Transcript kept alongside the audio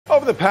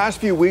Over the past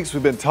few weeks,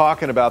 we've been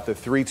talking about the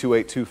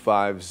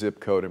 32825 zip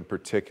code in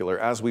particular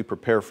as we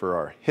prepare for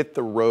our Hit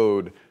the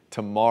Road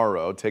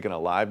tomorrow, taking a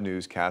live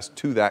newscast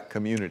to that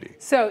community.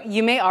 So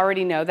you may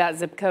already know that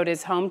zip code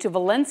is home to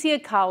Valencia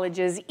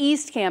College's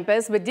East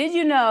Campus, but did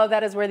you know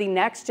that is where the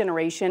next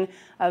generation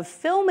of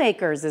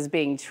filmmakers is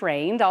being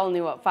trained? All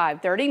new at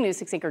 5:30, News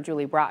 6 anchor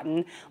Julie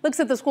Broughton looks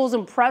at the school's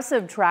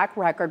impressive track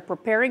record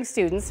preparing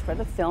students for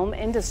the film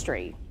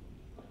industry.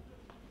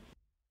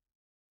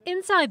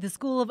 Inside the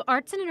School of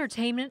Arts and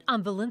Entertainment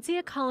on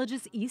Valencia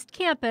College's East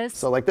Campus.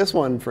 So like this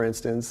one, for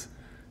instance,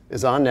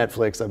 is on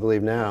Netflix, I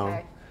believe now.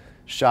 Okay.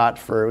 Shot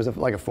for, it was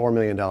like a $4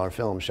 million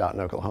film shot in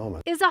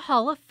Oklahoma. Is a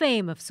Hall of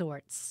Fame of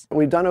sorts.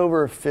 We've done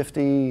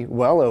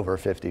well over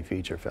 50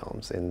 feature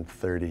films in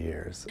 30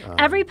 years.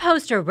 Every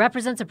poster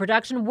represents a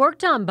production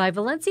worked on by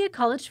Valencia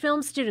College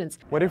film students.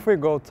 What if we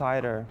go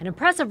tighter? An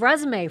impressive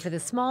resume for the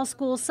small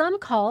school some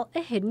call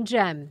a hidden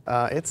gem.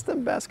 It's the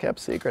best kept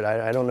secret.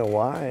 I don't know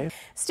why.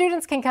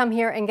 Students can come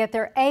here and get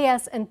their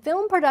AS in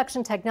film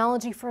production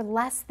technology for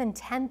less than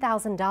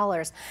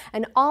 $10,000.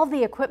 And all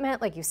the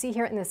equipment, like you see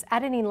here in this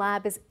editing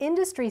lab, is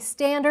industry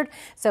standard.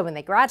 So when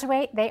they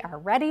graduate, they are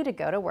ready to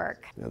go to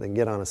work. You know, they can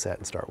get on a set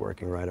and start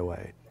working right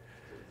away.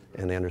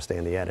 And they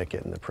understand the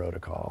etiquette and the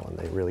protocol, and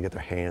they really get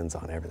their hands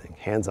on everything.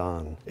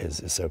 Hands-on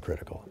is so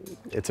critical.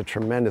 It's a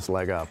tremendous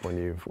leg up when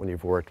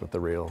you've worked with the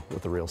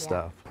real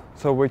stuff.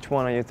 So which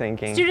one are you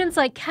thinking? Students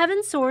like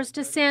Kevin Soares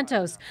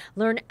DeSantos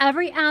learn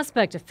every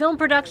aspect of film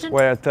production.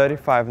 We're at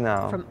 35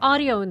 now. From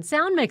audio and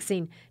sound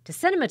mixing to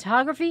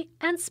cinematography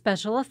and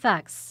special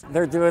effects.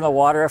 They're doing a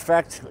water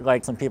effect,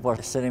 like some people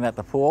are sitting at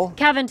the pool.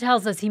 Kevin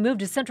tells us he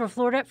moved to Central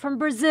Florida from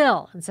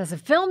Brazil and says a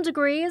film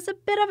degree is a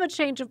bit of a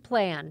change of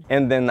plan.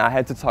 And then I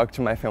had to talk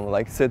to my family,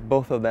 like sit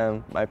both of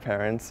them, my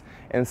parents,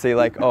 and say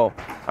like, oh,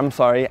 I'm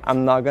sorry,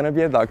 I'm not gonna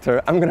be a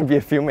doctor, I'm gonna be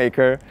a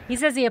filmmaker. He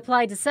says he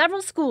applied to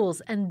several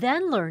schools and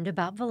then learned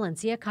about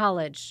Valencia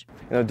College.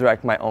 You know,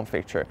 direct my own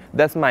feature.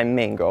 That's my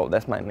main goal,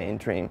 that's my main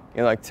dream.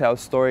 You know, like tell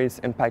stories,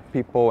 impact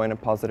people in a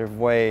positive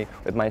way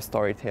with my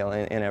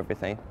storytelling and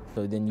everything.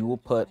 So then you will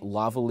put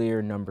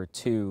lavalier number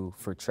 2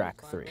 for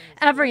track 3.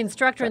 Every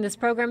instructor in this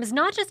program is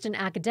not just an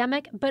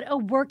academic, but a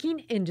working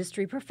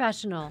industry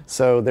professional.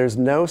 So there's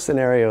no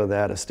scenario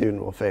that a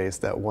student will face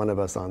that one of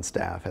us on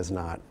staff has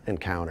not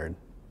encountered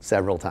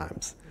several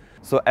times.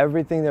 So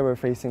everything that we're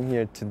facing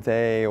here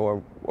today,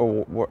 or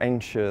we're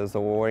anxious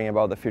or we're worrying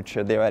about the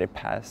future, they already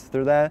passed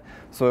through that.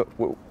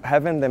 So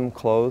having them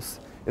close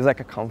is like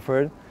a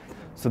comfort.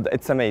 So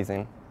it's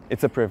amazing.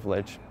 It's a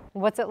privilege.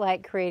 What's it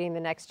like creating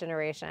the next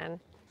generation?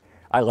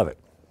 I love it.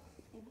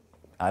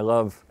 I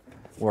love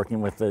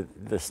working with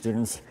the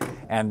students,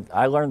 and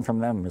I learn from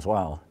them as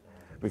well,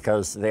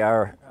 because they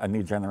are a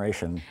new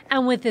generation.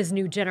 And with this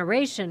new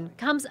generation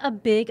comes a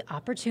big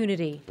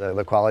opportunity.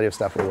 The quality of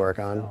stuff we work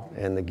on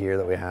and the gear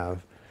that we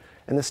have.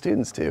 And the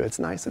students too. It's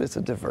nice that it's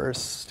a diverse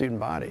student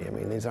body. I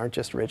mean, these aren't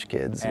just rich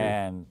kids.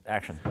 And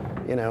action.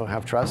 You know,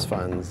 have trust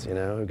funds, you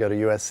know, who go to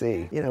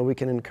USC. You know, we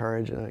can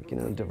encourage, you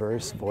know,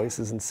 diverse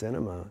voices in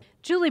cinema.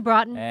 Julie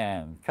Broughton.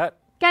 And cut.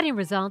 Getting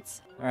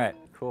results. All right,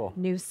 cool.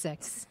 News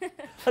 6.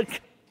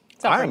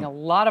 It's offering a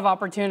lot of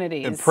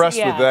opportunities.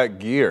 Impressed with that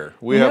gear.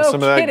 We have some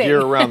of that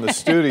gear around the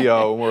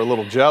studio, and we're a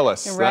little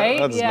jealous. Right?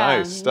 That's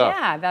nice stuff.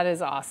 Yeah, that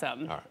is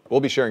awesome. All right. We'll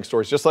be sharing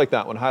stories just like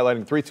that one,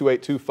 highlighting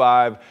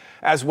 32825,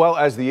 as well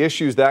as the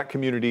issues that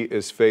community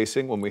is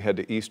facing when we head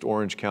to East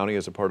Orange County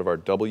as a part of our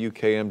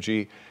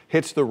WKMG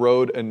Hits the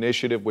Road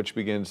initiative, which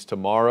begins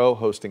tomorrow,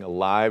 hosting a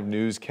live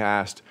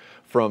newscast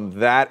from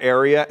that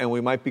area, and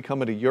we might be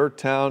coming to your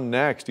town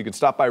next. You can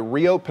stop by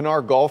Rio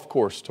Pinar Golf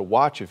Course to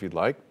watch if you'd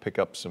like, pick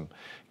up some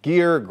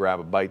gear,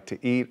 grab a bite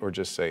to eat, or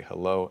just say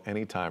hello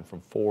anytime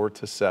from 4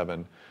 to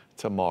 7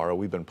 tomorrow.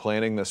 We've been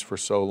planning this for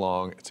so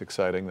long. It's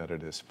exciting that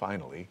it is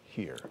finally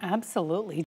here. Absolutely.